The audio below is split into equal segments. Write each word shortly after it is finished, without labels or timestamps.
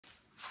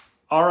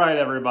All right,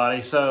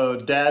 everybody, so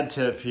dad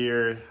tip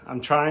here. I'm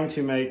trying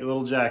to make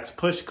Little Jack's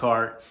push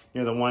cart,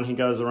 you know, the one he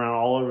goes around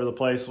all over the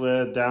place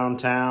with,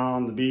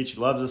 downtown, the beach, he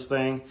loves this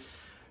thing.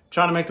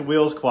 Trying to make the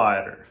wheels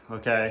quieter,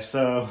 okay?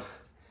 So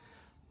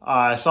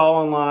I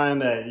saw online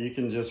that you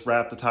can just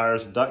wrap the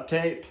tires with duct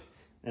tape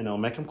and it'll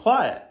make them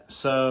quiet.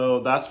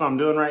 So that's what I'm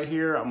doing right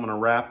here. I'm gonna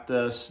wrap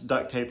this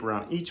duct tape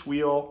around each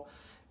wheel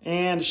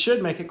and it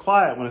should make it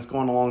quiet when it's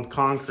going along the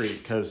concrete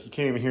because you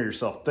can't even hear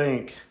yourself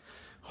think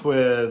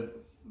with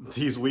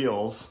these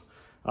wheels.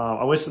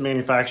 I wish the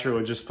manufacturer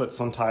would just put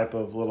some type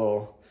of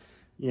little,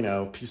 you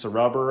know, piece of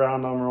rubber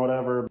around them or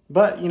whatever.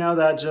 But you know,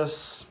 that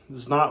just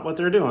is not what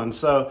they're doing.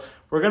 So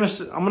what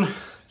I'm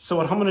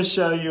gonna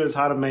show you is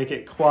how to make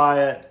it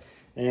quiet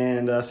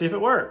and see if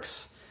it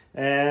works.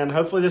 And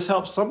hopefully this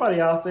helps somebody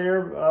out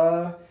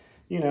there,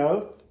 you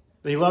know,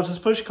 he loves his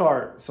push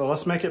cart. So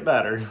let's make it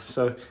better.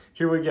 So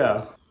here we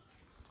go.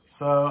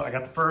 So I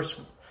got the first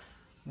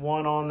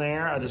one on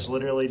there. I just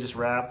literally just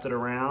wrapped it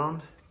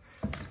around,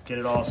 get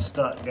it all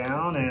stuck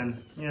down.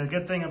 And you know, the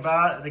good thing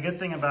about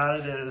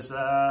it is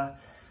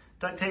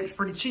duct tape's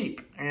pretty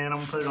cheap, and I'm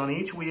gonna put it on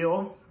each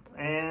wheel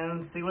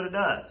and see what it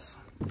does.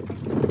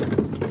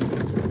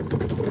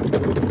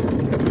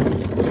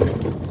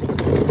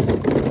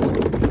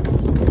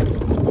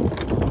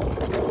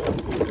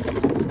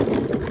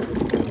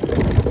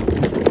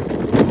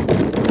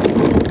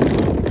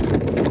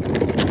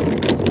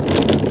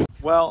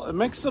 Well, it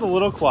makes it a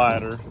little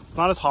quieter. It's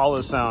not as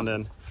hollow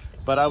sounding,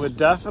 but I would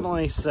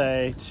definitely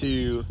say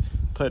to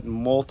put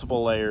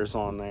multiple layers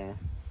on there.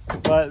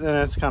 But then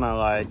it's kind of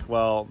like,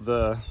 well,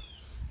 the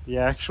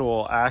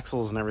actual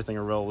axles and everything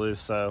are real loose,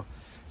 so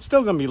it's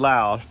still gonna be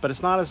loud, but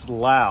it's not as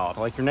loud.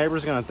 Like, your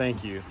neighbor's gonna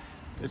thank you.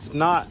 It's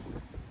not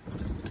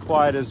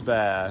quite as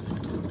bad.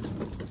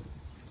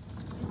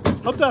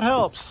 Hope that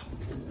helps.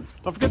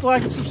 Don't forget to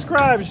like and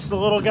subscribe. Just a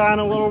little guy in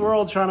a little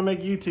world trying to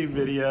make YouTube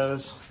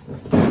videos.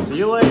 See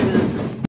you later.